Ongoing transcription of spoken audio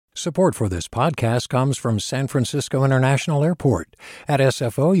Support for this podcast comes from San Francisco International Airport. At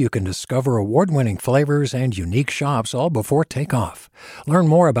SFO, you can discover award-winning flavors and unique shops all before takeoff. Learn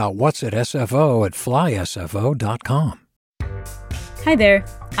more about what's at SFO at flysfo.com. Hi there,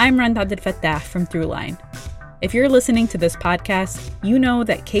 I'm Rand Abdel Fattah from Throughline. If you're listening to this podcast, you know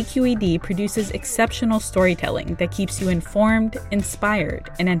that KQED produces exceptional storytelling that keeps you informed, inspired,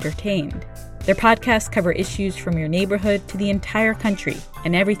 and entertained. Their podcasts cover issues from your neighborhood to the entire country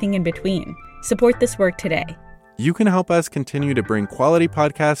and everything in between. Support this work today. You can help us continue to bring quality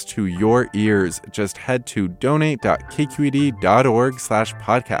podcasts to your ears. Just head to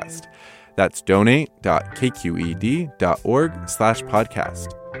donate.kqed.org/podcast. That's donate.kqed.org/podcast.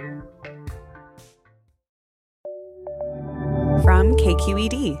 From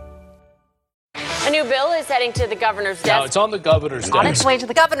KQED. A new bill is heading to the governor's desk. Now it's on the governor's desk. On its way to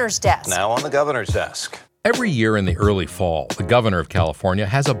the governor's desk. Now on the governor's desk. Every year in the early fall, the governor of California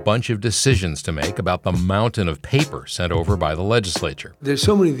has a bunch of decisions to make about the mountain of paper sent over by the legislature. There's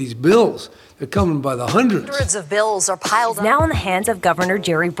so many of these bills. They're coming by the hundreds. Hundreds of bills are piled up. Now in the hands of Governor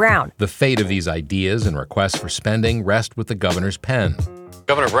Jerry Brown. The fate of these ideas and requests for spending rest with the governor's pen.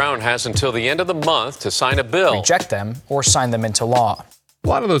 Governor Brown has until the end of the month to sign a bill. Reject them or sign them into law. A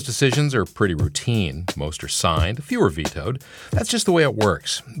lot of those decisions are pretty routine. Most are signed, a few are vetoed. That's just the way it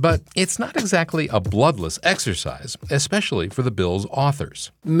works. But it's not exactly a bloodless exercise, especially for the bill's authors.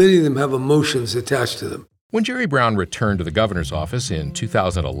 Many of them have emotions attached to them. When Jerry Brown returned to the governor's office in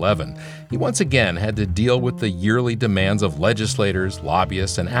 2011, he once again had to deal with the yearly demands of legislators,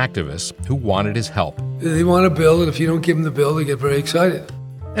 lobbyists, and activists who wanted his help. They want a bill, and if you don't give them the bill, they get very excited.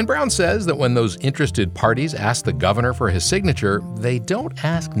 And Brown says that when those interested parties ask the governor for his signature, they don't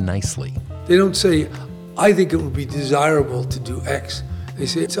ask nicely. They don't say, I think it would be desirable to do X. They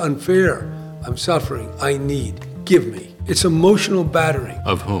say, it's unfair. I'm suffering. I need. Give me. It's emotional battering.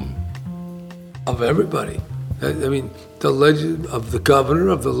 Of whom? Of everybody. I mean, of the governor,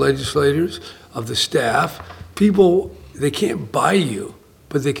 of the legislators, of the staff. People, they can't buy you,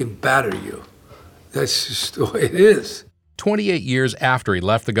 but they can batter you. That's just the way it is. 28 years after he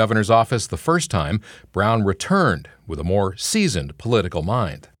left the governor's office the first time, Brown returned with a more seasoned political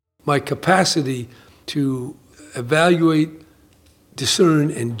mind. My capacity to evaluate, discern,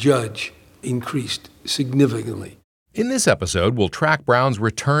 and judge increased significantly. In this episode, we'll track Brown's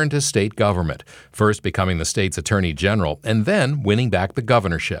return to state government, first becoming the state's attorney general and then winning back the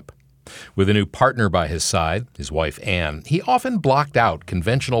governorship. With a new partner by his side, his wife Ann, he often blocked out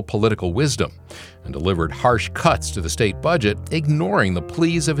conventional political wisdom and delivered harsh cuts to the state budget, ignoring the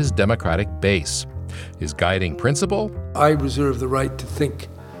pleas of his Democratic base. His guiding principle? I reserve the right to think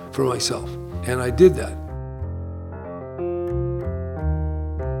for myself, and I did that.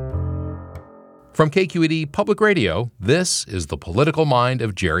 From KQED Public Radio, this is The Political Mind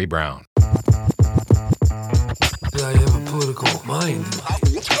of Jerry Brown. I have a political mind.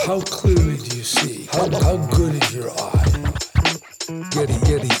 How clearly do you see? How good is your eye? Get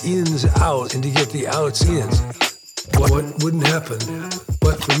the ins out and to get the outs in. What wouldn't happen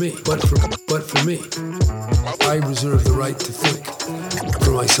but for me? But for me. I reserve the right to think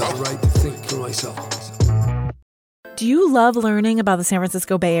for myself. Do you love learning about the San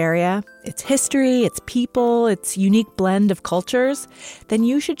Francisco Bay Area? Its history, its people, its unique blend of cultures? Then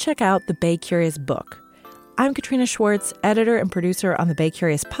you should check out the Bay Curious book. I'm Katrina Schwartz, editor and producer on the Bay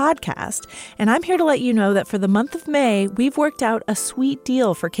Curious podcast, and I'm here to let you know that for the month of May, we've worked out a sweet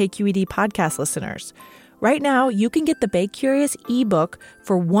deal for KQED podcast listeners. Right now, you can get the Bay Curious ebook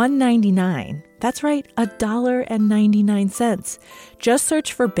for $1.99. That's right, $1.99. Just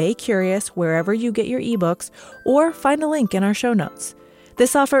search for Bay Curious wherever you get your ebooks or find a link in our show notes.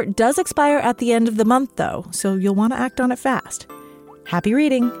 This offer does expire at the end of the month, though, so you'll want to act on it fast. Happy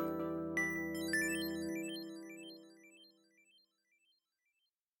reading!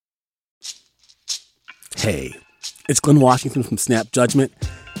 Hey, it's Glenn Washington from Snap Judgment,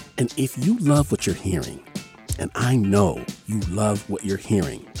 and if you love what you're hearing, and I know you love what you're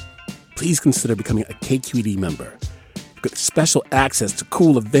hearing, please consider becoming a KQED member. You get special access to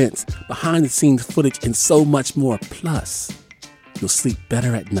cool events, behind-the-scenes footage, and so much more. Plus, you'll sleep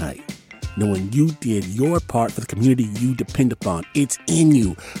better at night knowing you did your part for the community you depend upon. It's in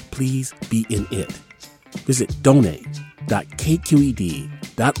you. Please be in it. Visit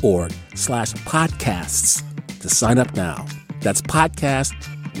donate.kqed.org/podcasts to sign up now. That's podcast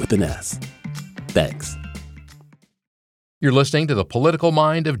with an S. Thanks. You're listening to The Political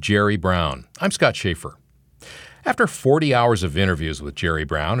Mind of Jerry Brown. I'm Scott Schaefer. After 40 hours of interviews with Jerry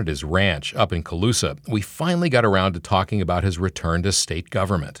Brown at his ranch up in Colusa, we finally got around to talking about his return to state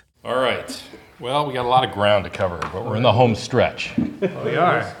government. All right. Well, we got a lot of ground to cover, but we're in the home stretch. Oh, we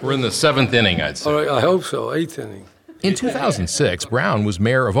are? We're in the 7th inning, I'd say. All right, I hope so, 8th inning. In 2006, Brown was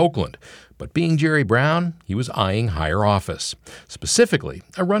mayor of Oakland, but being Jerry Brown, he was eyeing higher office, specifically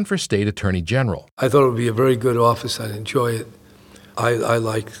a run for state attorney general. I thought it would be a very good office. I'd enjoy it. I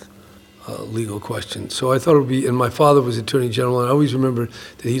like legal questions. So I thought it would be, and my father was attorney general, and I always remember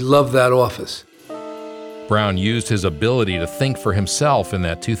that he loved that office. Brown used his ability to think for himself in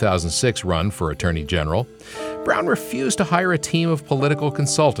that 2006 run for attorney general. Brown refused to hire a team of political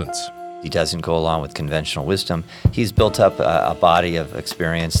consultants. He doesn't go along with conventional wisdom. He's built up a body of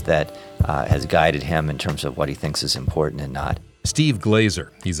experience that has guided him in terms of what he thinks is important and not. Steve Glazer,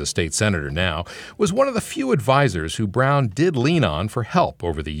 he's a state senator now, was one of the few advisors who Brown did lean on for help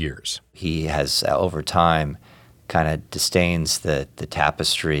over the years. He has, over time, kind of disdains the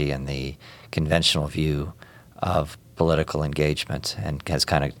tapestry and the conventional view of political engagement and has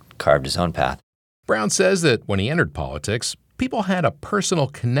kind of carved his own path. Brown says that when he entered politics, people had a personal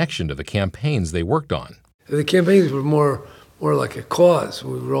connection to the campaigns they worked on. The campaigns were more like a cause.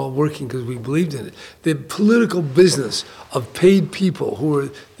 We were all working because we believed in it. The political business of paid people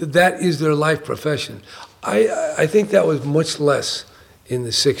that is their life profession. I think that was much less in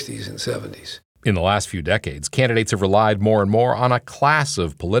the 60s and 70s. In the last few decades, candidates have relied more and more on a class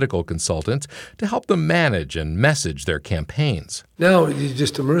of political consultants to help them manage and message their campaigns. Now you're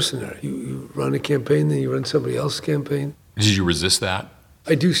just a mercenary. You run a campaign, then you run somebody else's campaign. Did you resist that?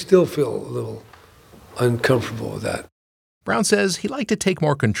 I do still feel a little uncomfortable with that. Brown says he liked to take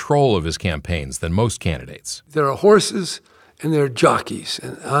more control of his campaigns than most candidates. There are horses and there are jockeys,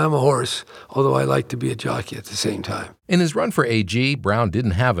 and I'm a horse, although I like to be a jockey at the same time. In his run for AG, Brown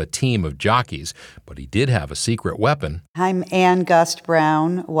didn't have a team of jockeys, but he did have a secret weapon. I'm Ann Gust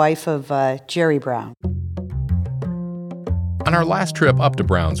Brown, wife of Jerry Brown. On our last trip up to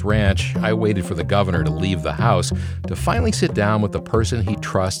Brown's ranch, I waited for the governor to leave the house to finally sit down with the person he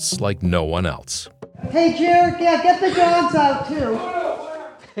trusts like no one else. Hey, Jared, get the dogs out,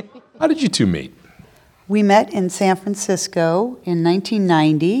 too. How did you two meet? We met in San Francisco in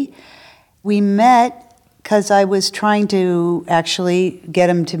 1990. We met because I was trying to actually get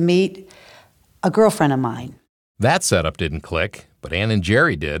him to meet a girlfriend of mine. That setup didn't click, but Ann and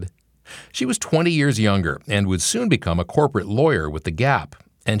Jerry did. She was 20 years younger and would soon become a corporate lawyer with the Gap,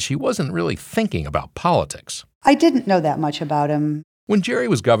 and she wasn't really thinking about politics. I didn't know that much about him. When Jerry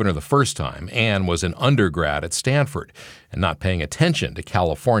was governor the first time, Ann was an undergrad at Stanford and not paying attention to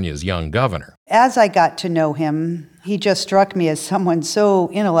California's young governor. As I got to know him, he just struck me as someone so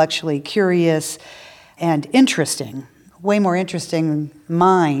intellectually curious and interesting, way more interesting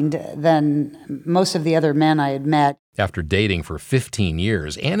mind than most of the other men I had met. After dating for 15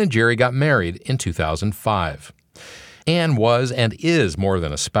 years, Ann and Jerry got married in 2005. Ann was and is more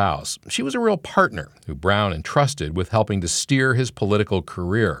than a spouse. She was a real partner who Brown entrusted with helping to steer his political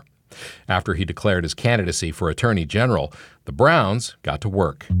career. After he declared his candidacy for Attorney General, the Browns got to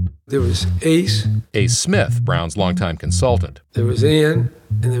work. There was Ace Smith, Brown's longtime consultant. There was Ann,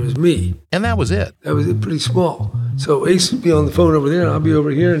 and there was me. And that was it. That was pretty small. So Ace would be on the phone over there, and I'll be over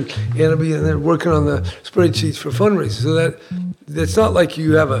here, and Ann will be in there working on the spreadsheets for fundraisers. So that's not like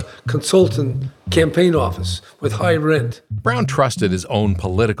you have a consultant campaign office with high rent. Brown trusted his own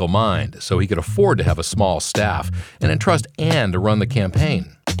political mind, so he could afford to have a small staff and entrust Ann to run the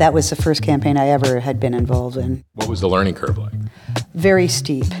campaign. That was the first campaign I ever had been involved in. What was the learning curve like? Very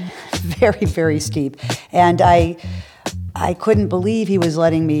steep, very, very steep. And I couldn't believe he was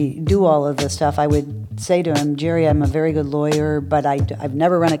letting me do all of this stuff. I would say to him, Jerry, I'm a very good lawyer, but I've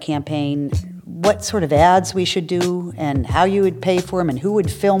never run a campaign. What sort of ads we should do and how you would pay for them and who would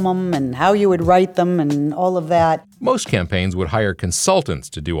film them and how you would write them and all of that. Most campaigns would hire consultants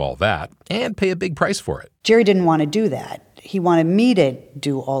to do all that and pay a big price for it. Jerry didn't want to do that. He wanted me to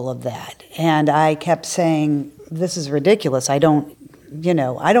do all of that. And I kept saying, this is ridiculous. I don't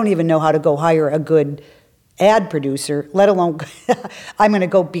even know how to go hire a good ad producer, let alone I'm going to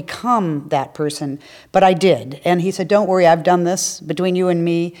go become that person. But I did. And he said, don't worry, I've done this between you and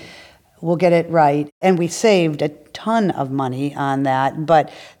me. We'll get it right. And we saved a ton of money on that,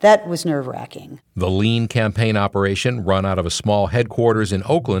 but that was nerve-wracking. The lean campaign operation, run out of a small headquarters in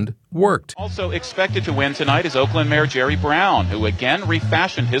Oakland, worked. Also expected to win tonight is Oakland Mayor Jerry Brown, who again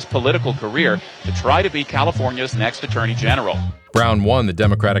refashioned his political career to try to be California's next Attorney General. Brown won the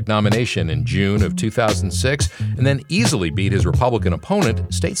Democratic nomination in June of 2006 and then easily beat his Republican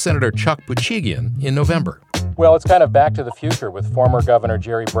opponent, State Senator Chuck Buchigian, in November. Well, it's kind of back to the future with former Governor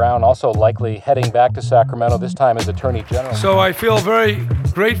Jerry Brown also likely heading back to Sacramento, this time as Attorney General. So I feel very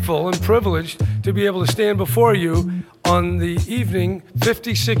grateful and privileged to be able to stand before you on the evening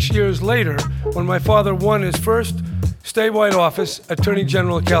 56 years later when my father won his first statewide office, Attorney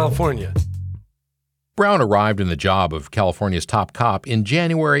General of California. Brown arrived in the job of California's top cop in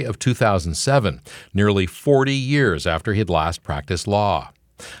January of 2007, nearly 40 years after he'd last practiced law.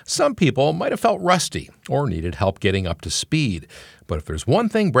 Some people might have felt rusty or needed help getting up to speed, but if there's one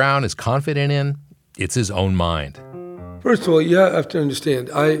thing Brown is confident in, it's his own mind. First of all, you have to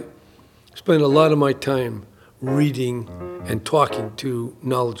understand, I spend a lot of my time reading and talking to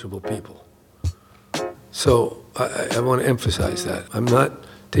knowledgeable people. So I want to emphasize that. I'm not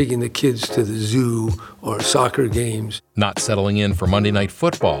taking the kids to the zoo or soccer games. Not settling in for Monday Night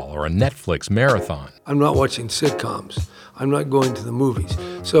Football or a Netflix marathon. I'm not watching sitcoms. I'm not going to the movies.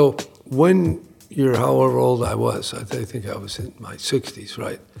 So when you're however old I was, I think I was in my 60s,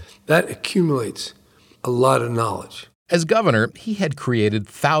 right? That accumulates a lot of knowledge. As governor, he had created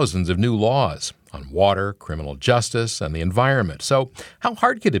thousands of new laws on water, criminal justice, and the environment. So how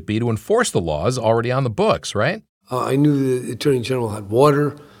hard could it be to enforce the laws already on the books, right? I knew the Attorney General had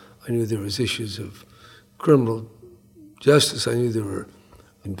water. I knew there was issues of criminal justice. I knew there were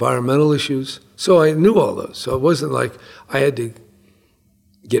environmental issues. So I knew all those. So it wasn't like I had to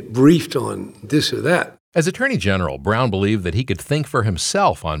get briefed on this or that. As Attorney General, Brown believed that he could think for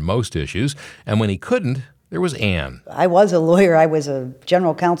himself on most issues, and when he couldn't, there was Ann. I was a lawyer. I was a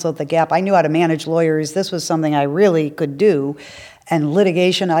general counsel at the Gap. I knew how to manage lawyers. This was something I really could do. And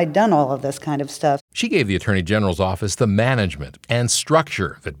litigation, I'd done all of this kind of stuff. She gave the Attorney General's office the management and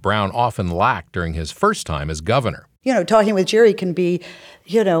structure that Brown often lacked during his first time as governor. You know, talking with Jerry can be,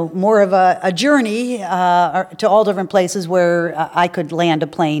 more of a journey to all different places where I could land a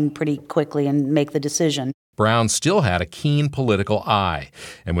plane pretty quickly and make the decision. Brown still had a keen political eye,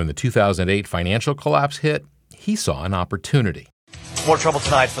 and when the 2008 financial collapse hit, he saw an opportunity. More trouble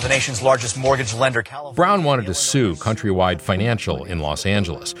tonight for the nation's largest mortgage lender, California. Brown wanted to sue Countrywide Financial in Los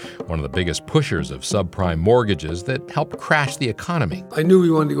Angeles, one of the biggest pushers of subprime mortgages that helped crash the economy. I knew we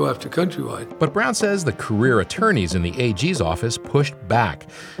wanted to go after Countrywide. But Brown says the career attorneys in the AG's office pushed back.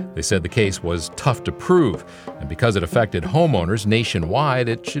 They said the case was tough to prove, and because it affected homeowners nationwide,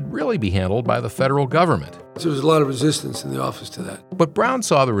 it should really be handled by the federal government. So there was a lot of resistance in the office to that. But Brown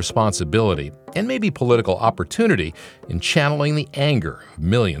saw the responsibility and maybe political opportunity in channeling the anger of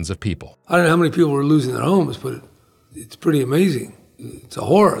millions of people. I don't know how many people were losing their homes, but it's pretty amazing. It's a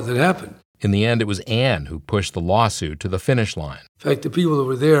horror that happened. In the end, it was Ann who pushed the lawsuit to the finish line. In fact, the people that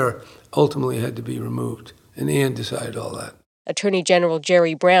were there ultimately had to be removed, and Ann decided all that. Attorney General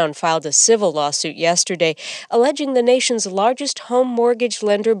Jerry Brown filed a civil lawsuit yesterday, alleging the nation's largest home mortgage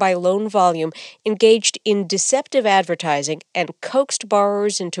lender by loan volume engaged in deceptive advertising and coaxed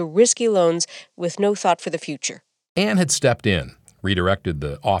borrowers into risky loans with no thought for the future. Ann had stepped in, redirected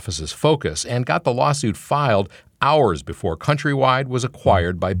the office's focus, and got the lawsuit filed hours before Countrywide was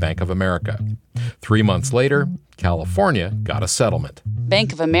acquired by Bank of America. 3 months later, California got a settlement.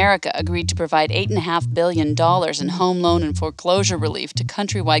 Bank of America agreed to provide $8.5 billion in home loan and foreclosure relief to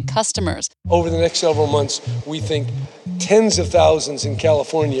Countrywide customers. Over the next several months, we think tens of thousands in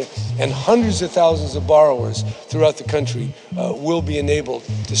California and hundreds of thousands of borrowers throughout the country will be enabled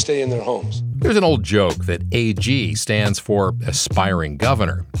to stay in their homes. There's an old joke that AG stands for aspiring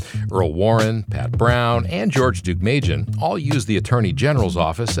governor. Earl Warren, Pat Brown, and George Deukmejian all used the Attorney General's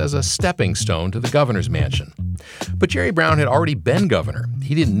office as a stepping stone to the governor's mansion. But Jerry Brown had already been governor.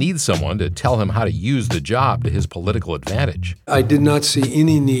 He didn't need someone to tell him how to use the job to his political advantage. I did not see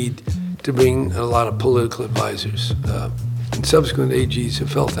any need to bring a lot of political advisors. And subsequent AGs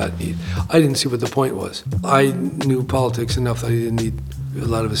have felt that need. I didn't see what the point was. I knew politics enough that I didn't need a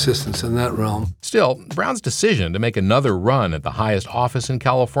lot of assistance in that realm. Still, Brown's decision to make another run at the highest office in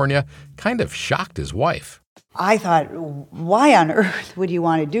California kind of shocked his wife. I thought, why on earth would you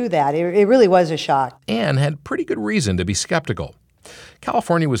want to do that? It really was a shock. Ann had pretty good reason to be skeptical.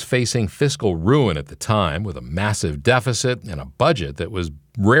 California was facing fiscal ruin at the time with a massive deficit and a budget that was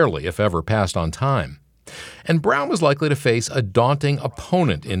rarely, if ever, passed on time. And Brown was likely to face a daunting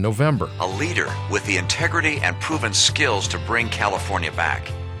opponent in November. A leader with the integrity and proven skills to bring California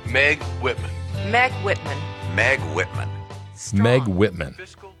back. Meg Whitman. Meg Whitman. Meg Whitman. Meg Whitman.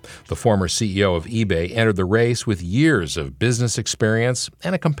 The former CEO of eBay entered the race with years of business experience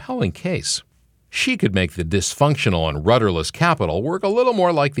and a compelling case. She could make the dysfunctional and rudderless capital work a little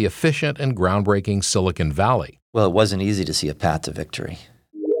more like the efficient and groundbreaking Silicon Valley. Well, it wasn't easy to see a path to victory.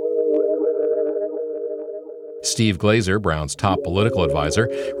 Steve Glazer, Brown's top political advisor,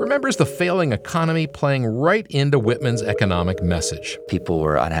 remembers the failing economy playing right into Whitman's economic message. People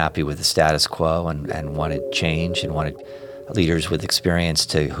were unhappy with the status quo and wanted change and wanted leaders with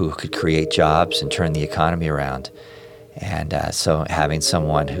experience who could create jobs and turn the economy around. And so having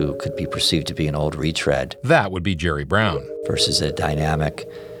someone who could be perceived to be an old retread. That would be Jerry Brown. Versus a dynamic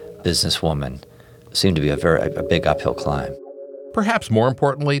businesswoman seemed to be a big uphill climb. Perhaps more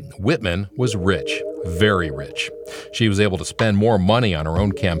importantly, Whitman was rich, very rich. She was able to spend more money on her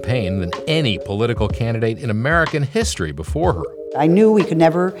own campaign than any political candidate in American history before her. I knew we could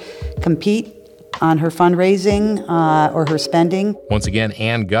never compete on her fundraising or her spending. Once again,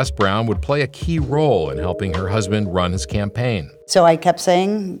 Ann Gus Brown would play a key role in helping her husband run his campaign. So I kept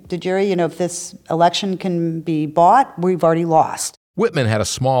saying to Jerry, if this election can be bought, we've already lost. Whitman had a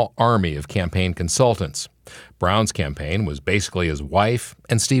small army of campaign consultants. Brown's campaign was basically his wife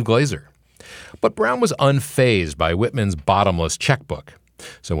and Steve Glazer. But Brown was unfazed by Whitman's bottomless checkbook.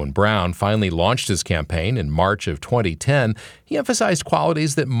 So when Brown finally launched his campaign in March of 2010, he emphasized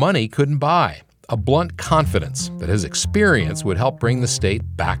qualities that money couldn't buy. A blunt confidence that his experience would help bring the state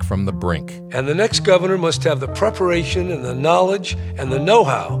back from the brink. And the next governor must have the preparation and the knowledge and the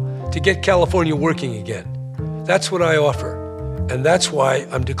know-how to get California working again. That's what I offer. And that's why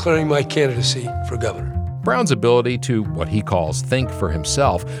I'm declaring my candidacy for governor. Brown's ability to, what he calls, think for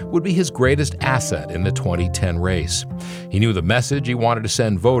himself would be his greatest asset in the 2010 race. He knew the message he wanted to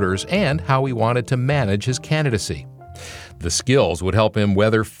send voters and how he wanted to manage his candidacy. The skills would help him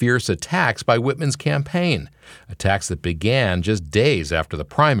weather fierce attacks by Whitman's campaign, attacks that began just days after the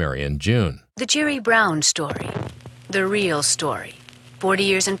primary in June. The Jerry Brown story, the real story. 40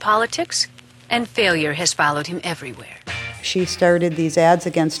 years in politics, and failure has followed him everywhere. She started these ads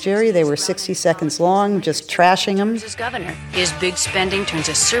against Jerry. They were 60 seconds long, just trashing him. As governor, his big spending turns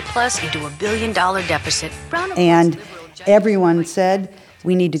a surplus into $1 billion deficit. And everyone said,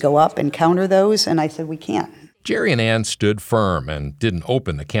 we need to go up and counter those, and I said, we can't. Jerry and Ann stood firm and didn't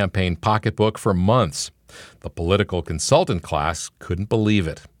open the campaign pocketbook for months. The political consultant class couldn't believe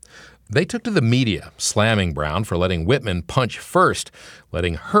it. They took to the media, slamming Brown for letting Whitman punch first,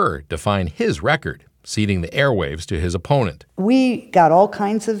 letting her define his record, ceding the airwaves to his opponent. We got all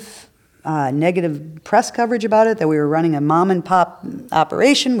kinds of negative press coverage about it, that we were running a mom-and-pop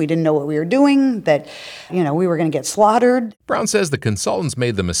operation, we didn't know what we were doing, that we were going to get slaughtered. Brown says the consultants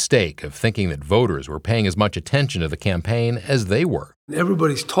made the mistake of thinking that voters were paying as much attention to the campaign as they were.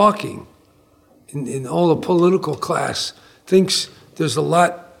 Everybody's talking, in all the political class, thinks there's a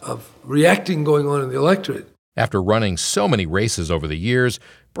lot of reacting going on in the electorate. After running so many races over the years,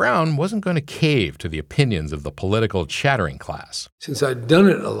 Brown wasn't going to cave to the opinions of the political chattering class. Since I'd done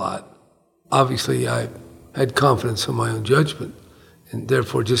it a lot, obviously I had confidence in my own judgment. And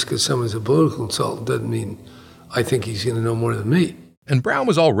therefore, just because someone's a political consultant doesn't mean I think he's going to know more than me. And Brown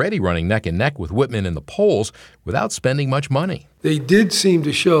was already running neck and neck with Whitman in the polls without spending much money. They did seem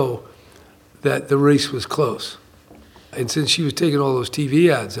to show that the race was close. And since she was taking all those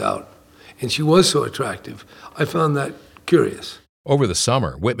TV ads out, and she was so attractive, I found that curious. Over the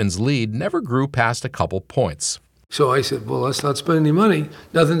summer, Whitman's lead never grew past a couple points. So I said, well, let's not spend any money.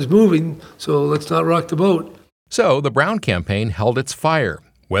 Nothing's moving, so let's not rock the boat. So the Brown campaign held its fire,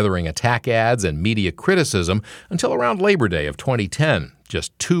 weathering attack ads and media criticism until around Labor Day of 2010,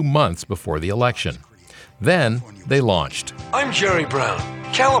 just 2 months before the election. Then they launched. I'm Jerry Brown.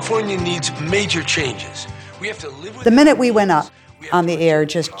 California needs major changes. We have to live with the minute we went up on the air,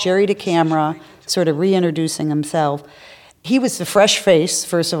 just Jerry to camera, sort of reintroducing himself. He was the fresh face,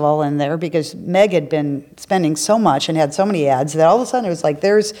 first of all, in there, because Meg had been spending so much and had so many ads that all of a sudden it was like,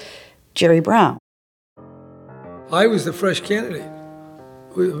 there's Jerry Brown. I was the fresh candidate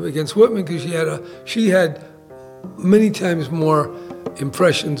against Whitman because she had many times more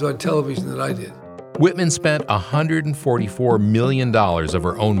impressions on television than I did. Whitman spent $144 million of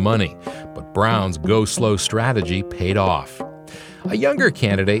her own money, but Brown's go-slow strategy paid off. A younger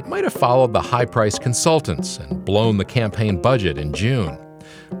candidate might have followed the high-priced consultants and blown the campaign budget in June.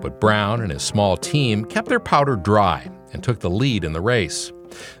 But Brown and his small team kept their powder dry and took the lead in the race.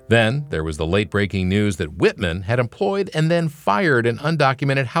 Then there was the late-breaking news that Whitman had employed and then fired an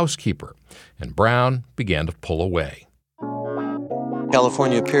undocumented housekeeper, and Brown began to pull away.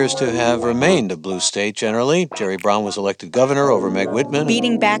 California appears to have remained a blue state generally. Jerry Brown was elected governor over Meg Whitman.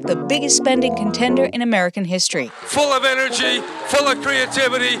 Beating back the biggest spending contender in American history. Full of energy, full of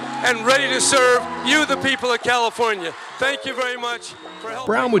creativity, and ready to serve you, the people of California. Thank you very much.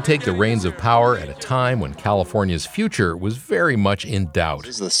 Brown would take the reins of power at a time when California's future was very much in doubt. The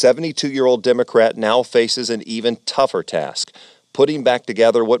 72-year-old Democrat now faces an even tougher task: putting back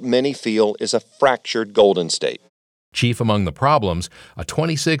together what many feel is a fractured Golden State. Chief among the problems, a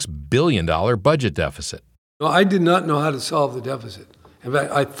 $26 billion budget deficit. No, I did not know how to solve the deficit. In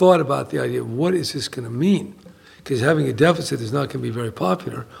fact, I thought about the idea of what is this going to mean? Because having a deficit is not going to be very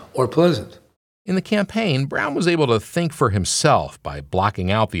popular or pleasant. In the campaign, Brown was able to think for himself by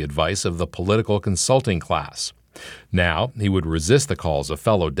blocking out the advice of the political consulting class. Now, he would resist the calls of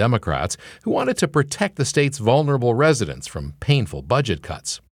fellow Democrats who wanted to protect the state's vulnerable residents from painful budget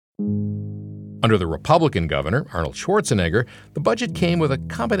cuts. Under the Republican governor, Arnold Schwarzenegger, the budget came with a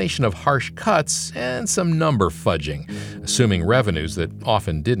combination of harsh cuts and some number fudging, assuming revenues that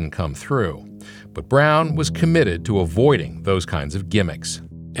often didn't come through. But Brown was committed to avoiding those kinds of gimmicks.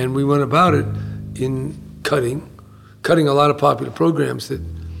 And we went about it in cutting a lot of popular programs that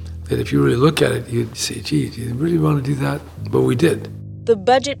if you really look at it, you'd say, gee, do you really want to do that? But we did. The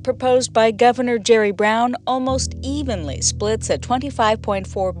budget proposed by Governor Jerry Brown almost evenly splits a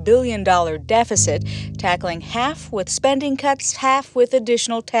 $25.4 billion deficit, tackling half with spending cuts, half with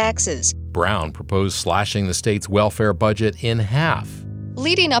additional taxes. Brown proposed slashing the state's welfare budget in half.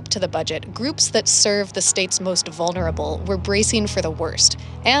 Leading up to the budget, groups that serve the state's most vulnerable were bracing for the worst,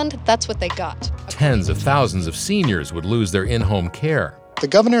 and that's what they got. Tens of thousands of seniors would lose their in-home care. The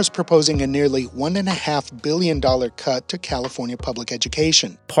governor is proposing a nearly $1.5 billion cut to California public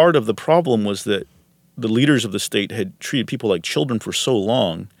education. Part of the problem was that the leaders of the state had treated people like children for so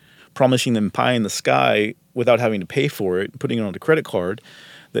long, promising them pie in the sky without having to pay for it, putting it on a credit card,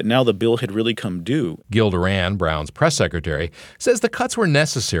 that now the bill had really come due. Gil Duran, Brown's press secretary, says the cuts were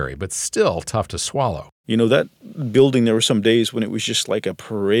necessary, but still tough to swallow. You know, that building, there were some days when it was just like a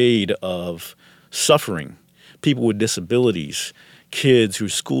parade of suffering. People with disabilities, kids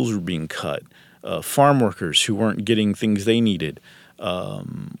whose schools were being cut, farm workers who weren't getting things they needed.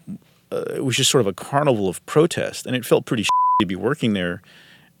 It was just sort of a carnival of protest, and it felt pretty to be working there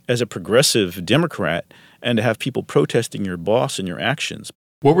as a progressive Democrat and to have people protesting your boss and your actions.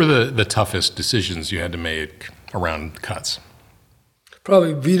 What were the toughest decisions you had to make around cuts?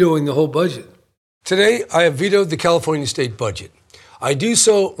 Probably vetoing the whole budget. Today, I have vetoed the California state budget. I do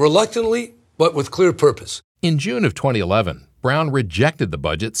so reluctantly, but with clear purpose. In June of 2011, Brown rejected the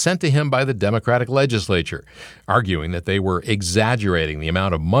budget sent to him by the Democratic legislature, arguing that they were exaggerating the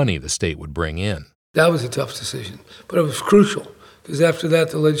amount of money the state would bring in. That was a tough decision, but it was crucial, because after that,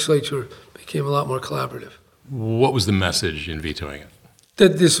 the legislature became a lot more collaborative. What was the message in vetoing it?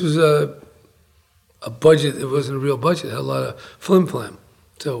 That this was a budget, it wasn't a real budget, it had a lot of flim-flam,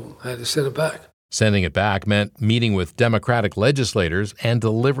 so I had to send it back. Sending it back meant meeting with Democratic legislators and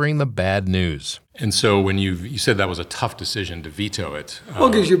delivering the bad news. And so when you said that was a tough decision to veto it. Well,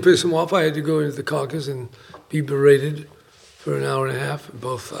 because you piss them off, I had to go into the caucus and be berated for an hour and a half in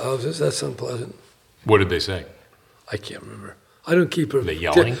both houses. That's unpleasant. What did they say? I can't remember. I don't keep Were they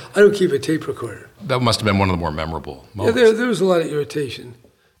yelling? I don't keep a tape recorder. That must have been one of the more memorable moments. Yeah, there was a lot of irritation.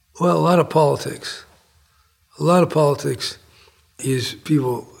 Well, a lot of politics. A lot of politics is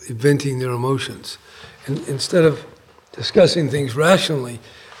people venting their emotions. And instead of discussing things rationally,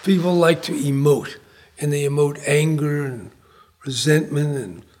 people like to emote. And they emote anger and resentment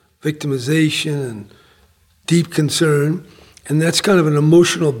and victimization and deep concern. And that's kind of an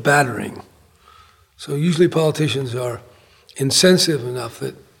emotional battering. So usually politicians are insensitive enough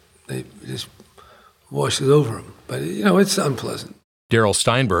that they just wash it over them. But, you know, it's unpleasant. Darrell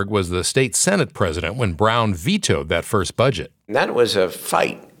Steinberg was the state Senate president when Brown vetoed that first budget. And that was a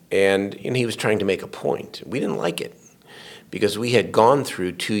fight, and he was trying to make a point. We didn't like it because we had gone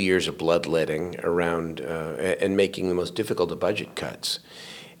through 2 years of bloodletting around and making the most difficult of budget cuts.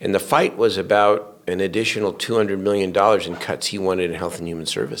 And the fight was about an additional $200 million in cuts he wanted in Health and Human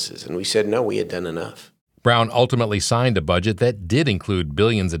Services. And we said, no, we had done enough. Brown ultimately signed a budget that did include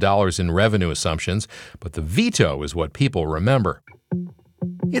billions of dollars in revenue assumptions, but the veto is what people remember.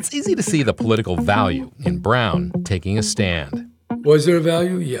 It's easy to see the political value in Brown taking a stand. Was there a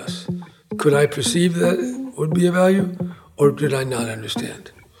value? Yes. Could I perceive that it would be a value, or did I not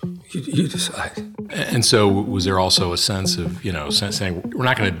understand? You decide. And so was there also a sense of, saying, we're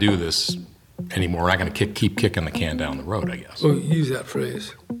not going to do this anymore. We're not going to keep kicking the can down the road, I guess. Well, use that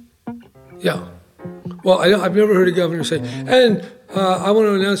phrase. Yeah. Well, I've never heard a governor say, and I want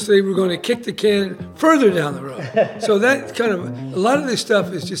to announce today we're going to kick the can further down the road. So that kind of, a lot of this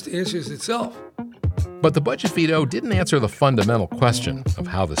stuff is just answers itself. But the budget veto didn't answer the fundamental question of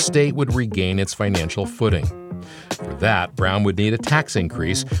how the state would regain its financial footing. For that, Brown would need a tax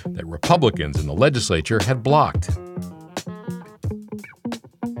increase that Republicans in the legislature had blocked.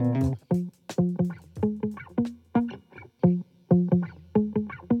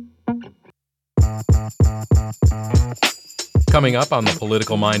 Coming up on the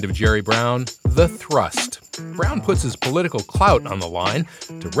political mind of Jerry Brown, the thrust. Brown puts his political clout on the line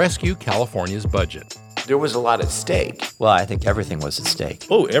to rescue California's budget. There was a lot at stake. Well, I think everything was at stake.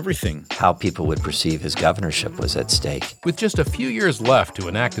 Oh, everything. How people would perceive his governorship was at stake. With just a few years left to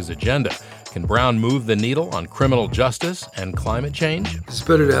enact his agenda, can Brown move the needle on criminal justice and climate change? It's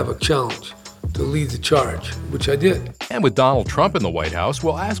better to have a challenge, to lead the charge, which I did. And with Donald Trump in the White House,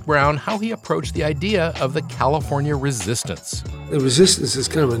 we'll ask Brown how he approached the idea of the California resistance. The resistance is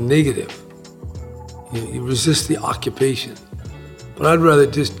kind of a negative. You resist the occupation. But I'd rather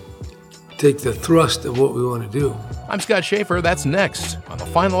just take the thrust of what we want to do. I'm Scott Schaefer. That's next on the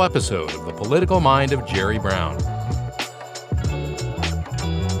final episode of The Political Mind of Jerry Brown.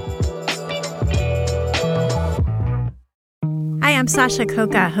 Hi, I'm Sasha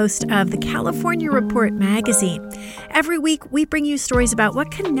Coca, host of the California Report magazine. Every week, we bring you stories about what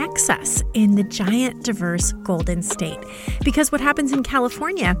connects us in the giant, diverse Golden State. Because what happens in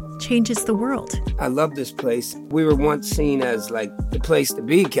California changes the world. I love this place. We were once seen as like the place to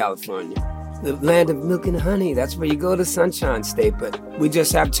be, California. The land of milk and honey. That's where you go to Sunshine State, but we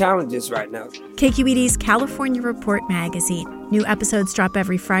just have challenges right now. KQED's California Report magazine. New episodes drop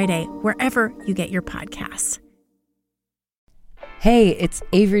every Friday, wherever you get your podcasts. Hey, it's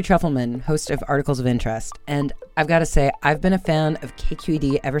Avery Trufelman, host of Articles of Interest, and I've got to say, I've been a fan of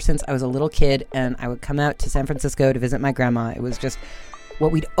KQED ever since I was a little kid, and I would come out to San Francisco to visit my grandma. It was just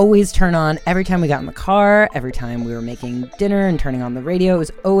what we'd always turn on every time we got in the car, every time we were making dinner and turning on the radio. It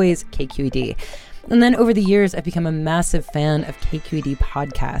was always KQED. And then over the years, I've become a massive fan of KQED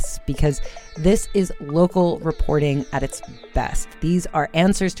podcasts because this is local reporting at its best. These are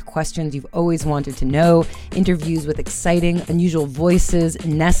answers to questions you've always wanted to know, interviews with exciting, unusual voices,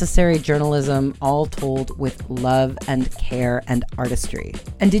 necessary journalism, all told with love and care and artistry.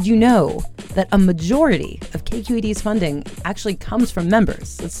 And did you know that a majority of KQED's funding actually comes from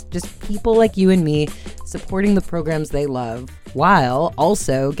members? It's just people like you and me supporting the programs they love, while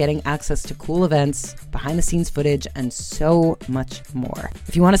also getting access to cool events, behind-the-scenes footage, and so much more.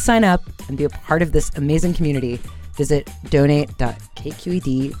 If you want to sign up and be a part of this amazing community, visit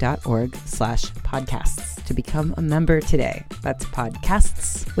donate.kqed.org/podcasts to become a member today. That's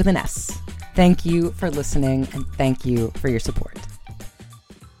podcasts with an S. Thank you for listening, and thank you for your support.